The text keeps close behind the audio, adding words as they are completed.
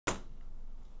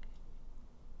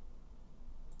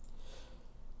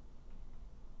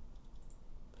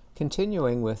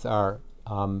Continuing with our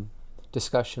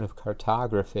discussion of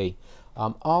cartography,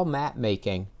 all map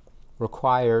making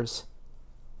requires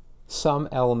some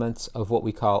elements of what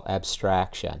we call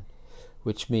abstraction,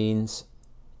 which means,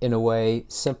 in a way,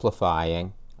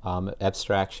 simplifying.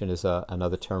 Abstraction is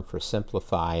another term for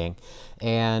simplifying,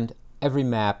 and every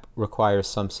map requires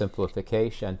some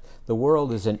simplification. The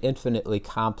world is an infinitely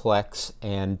complex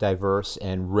and diverse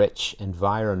and rich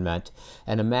environment,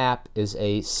 and a map is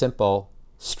a simple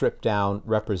stripped down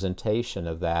representation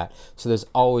of that. So there's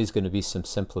always going to be some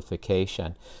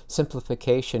simplification.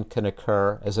 Simplification can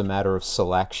occur as a matter of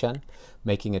selection,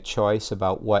 making a choice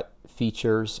about what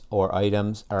features or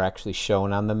items are actually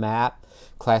shown on the map.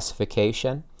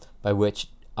 Classification, by which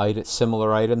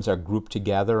similar items are grouped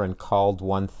together and called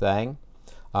one thing.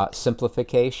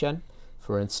 Simplification,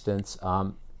 for instance,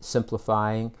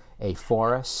 simplifying a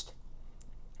forest,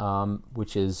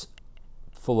 which is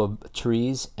full of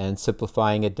trees, and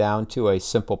simplifying it down to a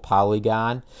simple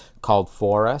polygon called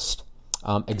forest.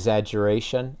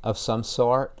 Exaggeration of some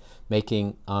sort,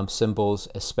 making symbols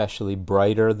especially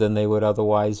brighter than they would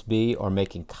otherwise be, or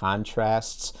making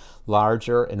contrasts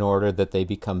larger in order that they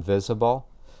become visible.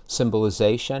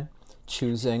 Symbolization,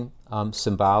 choosing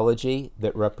symbology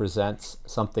that represents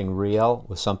something real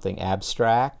with something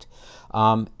abstract.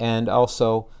 And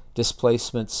also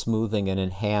displacement, smoothing, and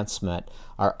enhancement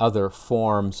are other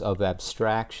forms of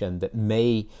abstraction that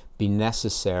may be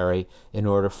necessary in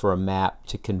order for a map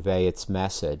to convey its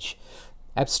message.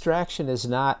 Abstraction is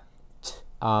not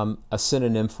a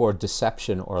synonym for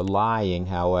deception or lying,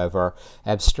 however.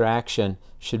 Abstraction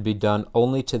should be done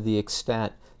only to the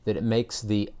extent that it makes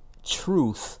the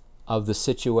truth of the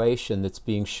situation that's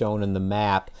being shown in the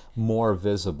map more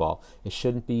visible. It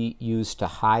shouldn't be used to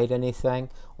hide anything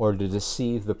or to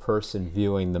deceive the person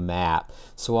viewing the map.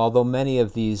 So although many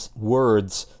of these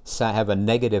words have a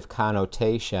negative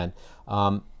connotation,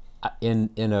 in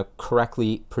a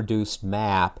correctly produced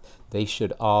map, they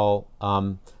should all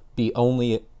be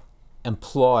only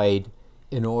employed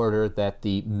in order that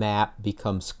the map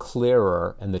becomes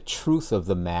clearer and the truth of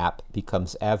the map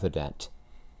becomes evident.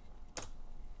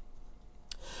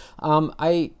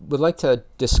 I would like to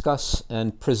discuss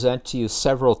and present to you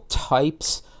several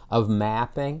types of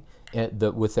mapping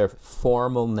with their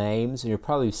formal names, and you've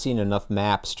probably seen enough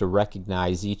maps to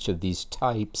recognize each of these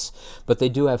types, but they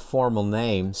do have formal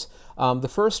names. The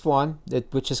first one,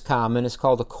 which is common, is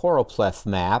called a choropleth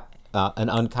map, an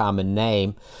uncommon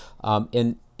name.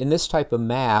 In this type of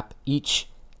map, each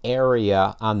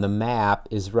area on the map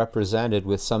is represented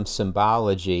with some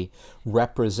symbology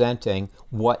representing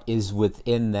what is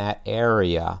within that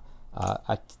area.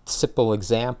 A simple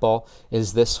example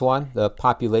is this one, the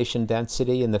population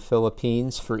density in the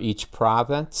Philippines for each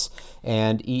province,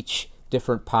 and each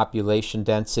different population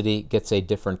density gets a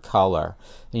different color.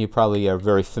 And you probably are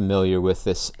very familiar with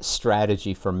this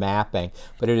strategy for mapping,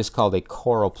 but it is called a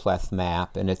choropleth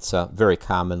map, and it's very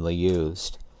commonly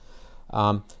used.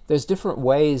 There's different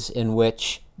ways in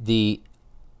which the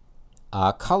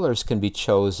colors can be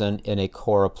chosen in a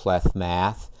choropleth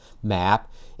map.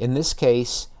 In this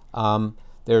case,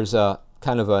 there's a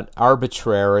kind of an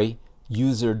arbitrary,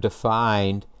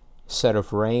 user-defined set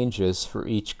of ranges for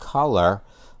each color.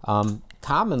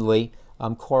 Commonly,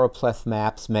 choropleth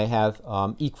maps may have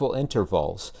equal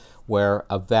intervals, where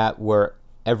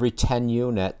every 10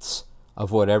 units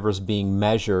of whatever's being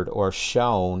measured or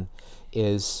shown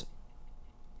is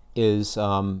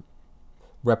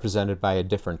represented by a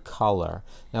different color.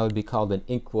 That would be called an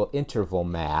equal interval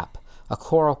map. A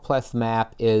choropleth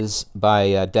map is,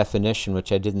 by definition,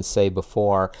 which I didn't say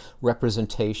before,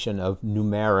 representation of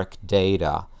numeric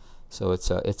data. So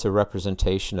it's a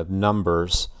representation of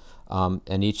numbers,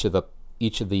 and each of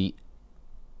the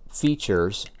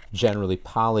features, generally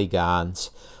polygons,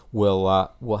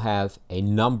 will have a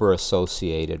number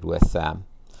associated with them.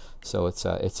 So it's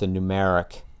a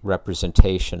numeric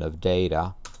representation of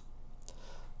data.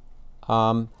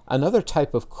 Another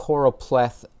type of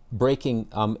choropleth, breaking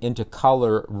into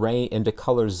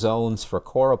color zones for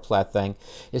choroplething,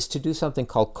 is to do something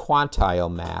called quantile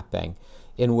mapping,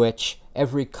 in which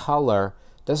every color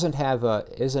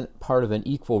isn't part of an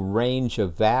equal range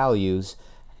of values,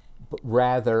 but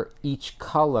rather each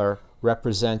color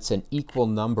represents an equal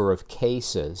number of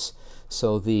cases.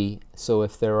 So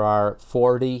if there are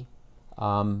 40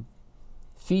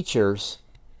 features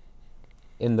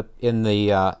in the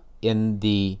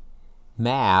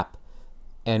map,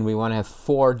 and we want to have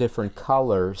 4 different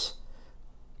colors,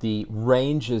 the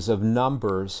ranges of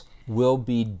numbers will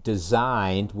be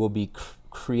designed, will be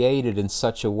created in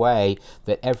such a way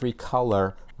that every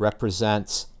color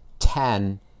represents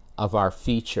 10 of our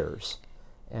features.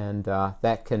 and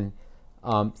that can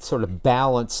sort of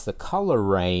balance the color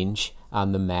range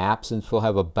on the map, since we'll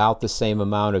have about the same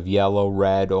amount of yellow,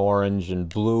 red, orange, and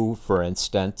blue, for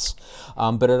instance.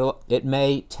 But it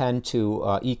may tend to,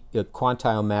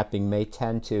 quantile mapping may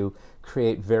tend to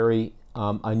create very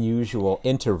unusual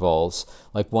intervals.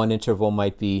 Like one interval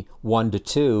might be 1 to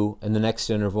 2, and the next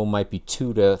interval might be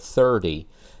 2 to 30.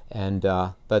 And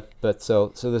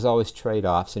so there's always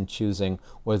trade-offs in choosing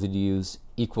whether to use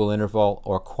equal interval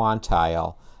or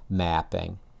quantile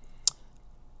mapping.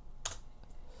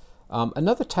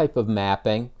 Another type of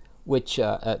mapping, which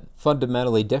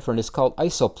fundamentally different, is called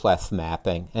isopleth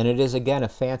mapping, and it is again a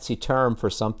fancy term for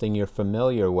something you're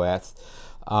familiar with.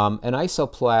 An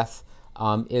isopleth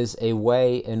is a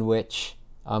way in which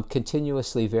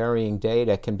continuously varying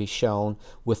data can be shown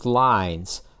with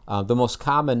lines. The most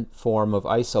common form of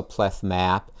isopleth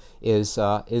map is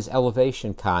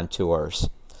elevation contours.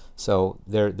 So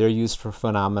they're used for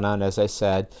phenomenon, as I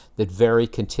said, that vary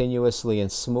continuously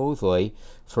and smoothly.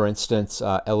 For instance,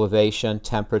 elevation,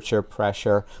 temperature,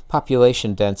 pressure,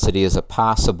 population density is a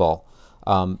possible,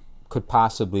 could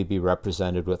possibly be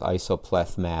represented with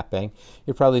isopleth mapping.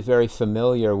 You're probably very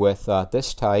familiar with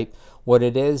this type. What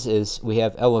it is we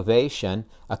have elevation,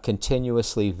 a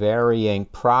continuously varying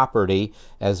property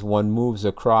as one moves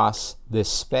across this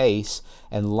space,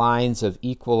 and lines of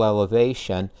equal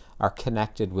elevation are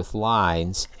connected with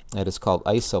lines. That is called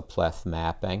isopleth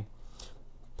mapping.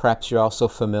 Perhaps you're also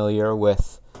familiar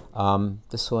with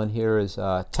this one here is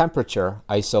temperature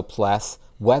isopleth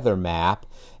weather map,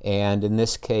 and in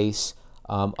this case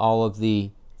all of the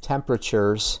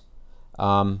temperatures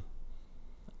are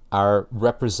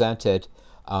represented,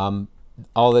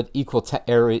 all the equal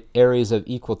areas of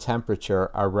equal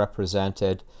temperature are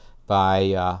represented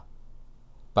by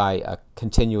a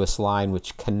continuous line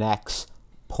which connects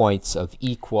points of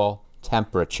equal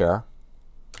temperature.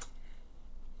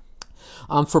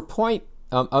 There's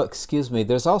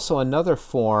also another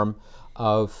form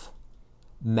of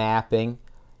mapping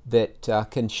that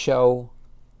can show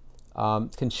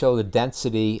the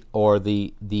density or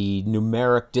the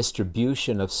numeric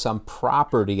distribution of some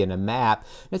property in a map.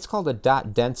 It's called a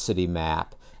dot density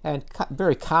map, and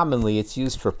very commonly it's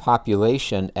used for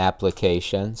population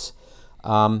applications.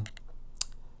 I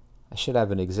should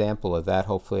have an example of that.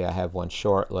 Hopefully I have one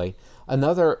shortly.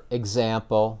 Another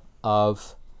example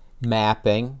of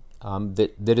mapping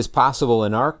that is possible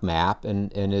in ArcMap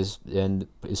and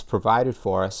is provided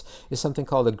for us is something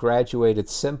called a graduated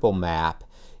symbol map,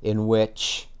 in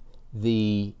which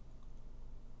the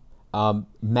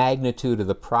magnitude of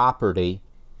the property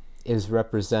is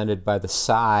represented by the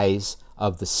size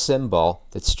of the symbol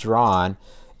that's drawn.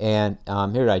 And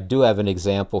here I do have an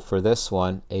example for this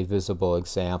one, a visible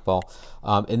example.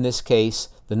 In this case,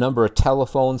 the number of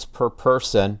telephones per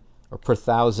person or per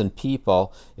 1,000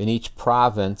 people in each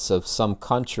province of some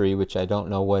country, which I don't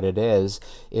know what it is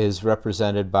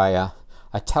represented by a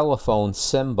telephone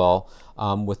symbol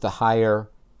with the higher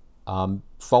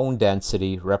phone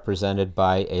density represented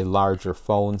by a larger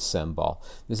phone symbol.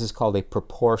 This is called a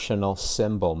proportional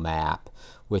symbol map,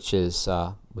 which is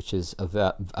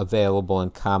available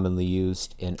and commonly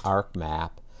used in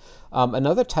ArcMap.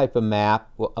 Another type of map,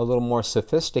 a little more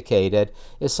sophisticated,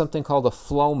 is something called a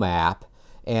flow map.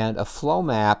 And a flow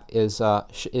map is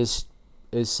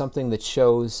something that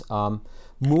shows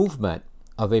movement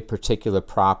of a particular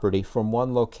property from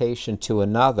one location to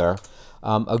another.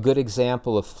 A good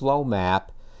example of flow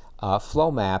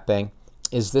mapping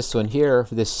is this one here,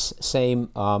 this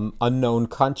same unknown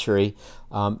country,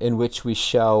 in which we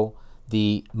show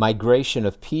the migration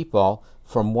of people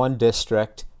from one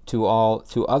district to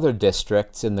other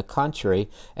districts in the country,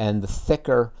 and the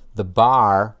thicker the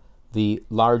bar, the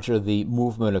larger the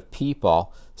movement of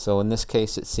people. So in this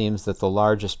case it seems that the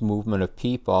largest movement of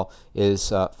people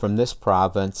is from this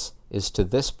province is to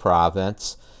this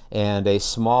province, and a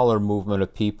smaller movement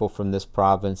of people from this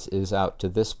province is out to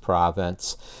this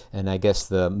province, and I guess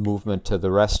the movement to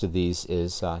the rest of these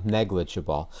is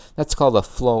negligible. That's called a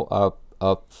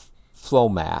flow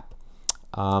map.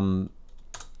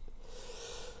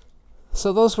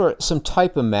 So those were some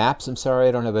type of maps. I'm sorry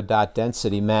I don't have a dot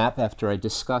density map after I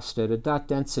discussed it. A dot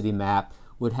density map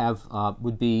would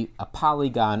be a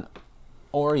polygon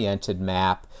oriented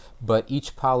map, but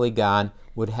each polygon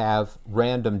would have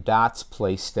random dots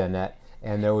placed in it,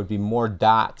 and there would be more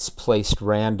dots placed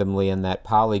randomly in that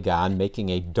polygon, making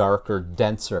a darker,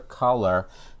 denser color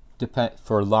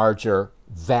for larger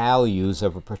values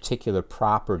of a particular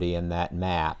property in that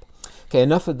map. Okay,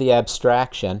 enough of the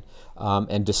abstraction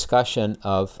and discussion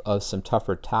of some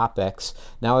tougher topics.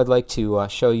 Now I'd like to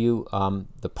show you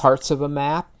the parts of a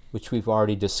map which we've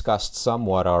already discussed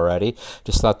somewhat already.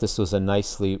 Just thought this was a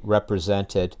nicely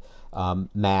represented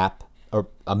map, or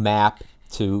a map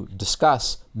to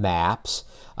discuss maps.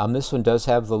 This one does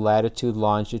have the latitude,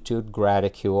 longitude,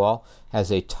 graticule,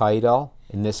 has a title,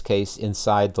 in this case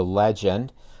inside the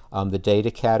legend, the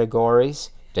data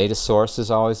categories, data source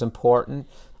is always important,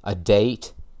 a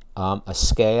date, a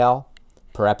scale,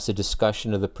 perhaps a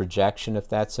discussion of the projection if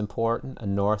that's important, a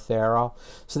north arrow.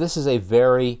 So this is a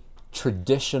very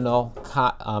traditional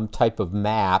type of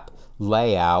map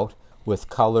layout with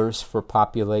colors for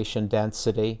population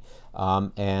density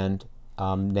and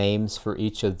names for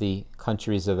each of the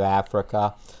countries of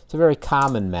Africa. It's a very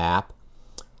common map.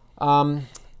 I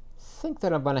think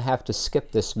that I'm going to have to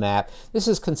skip this map. This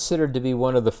is considered to be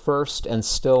one of the first and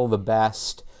still the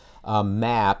best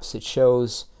maps. It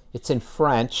shows, it's in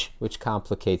French, which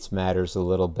complicates matters a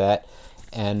little bit,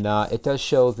 and it does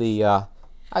show the,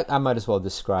 I might as well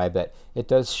describe it. It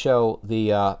does show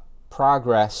the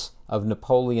progress of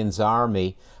Napoleon's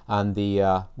army on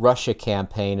the Russia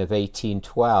campaign of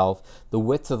 1812. The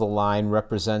width of the line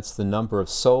represents the number of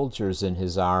soldiers in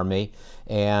his army,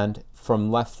 and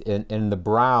from left in the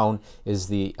brown is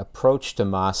the approach to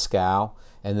Moscow,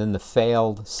 and then the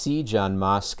failed siege on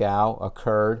Moscow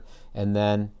occurred, and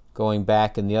then going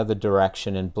back in the other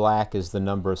direction in black is the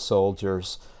number of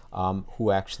soldiers who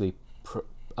actually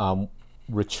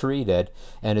retreated,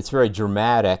 and it's very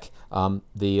dramatic,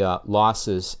 the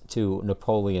losses to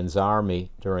Napoleon's army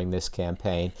during this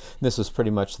campaign. This was pretty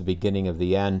much the beginning of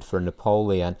the end for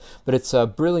Napoleon, but it's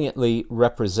brilliantly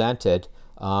represented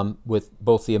with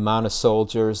both the amount of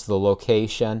soldiers, the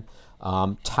location,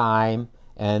 time,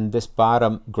 and this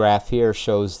bottom graph here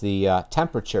shows the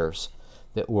temperatures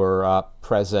that were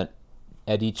present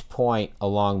at each point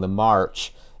along the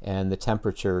march, and the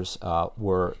temperatures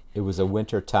it was a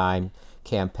wintertime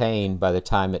campaign by the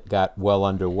time it got well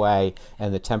underway,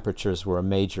 and the temperatures were a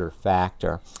major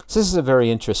factor. So this is a very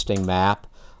interesting map.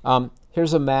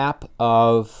 Here's a map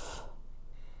of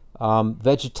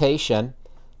vegetation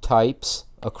types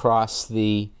across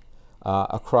the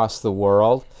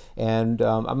world, and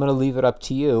I'm going to leave it up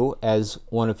to you as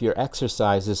one of your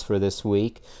exercises for this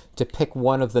week to pick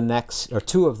one of the next, or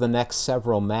two of the next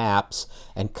several maps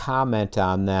and comment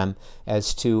on them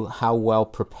as to how well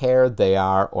prepared they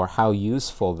are or how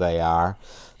useful they are.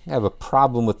 I have a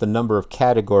problem with the number of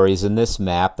categories in this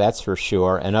map, that's for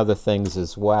sure, and other things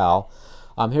as well.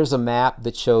 Here's a map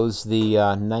that shows the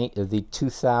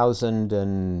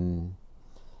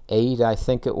 2008, I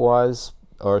think it was,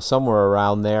 or somewhere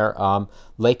around there,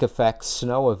 lake effect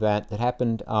snow event that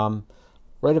happened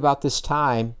right about this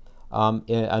time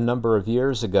a number of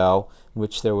years ago, in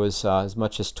which there was as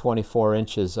much as 24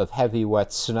 inches of heavy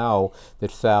wet snow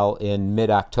that fell in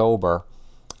mid-October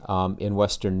in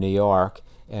western New York.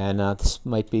 And this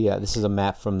might be this is a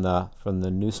map from the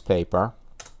newspaper.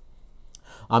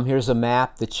 Here's a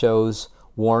map that shows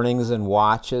warnings and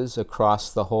watches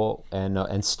across the whole,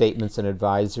 and statements and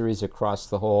advisories across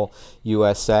the whole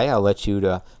USA. I'll let you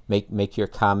to make your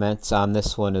comments on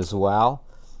this one as well.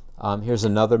 Here's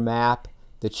another map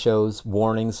that shows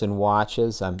warnings and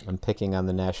watches. I'm picking on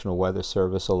the National Weather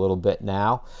Service a little bit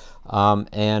now.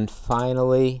 And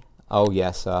finally, oh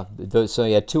yes, so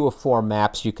you had 2 of 4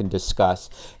 maps you can discuss,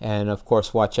 and of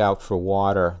course watch out for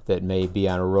water that may be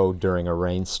on a road during a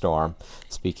rainstorm,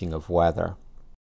 speaking of weather.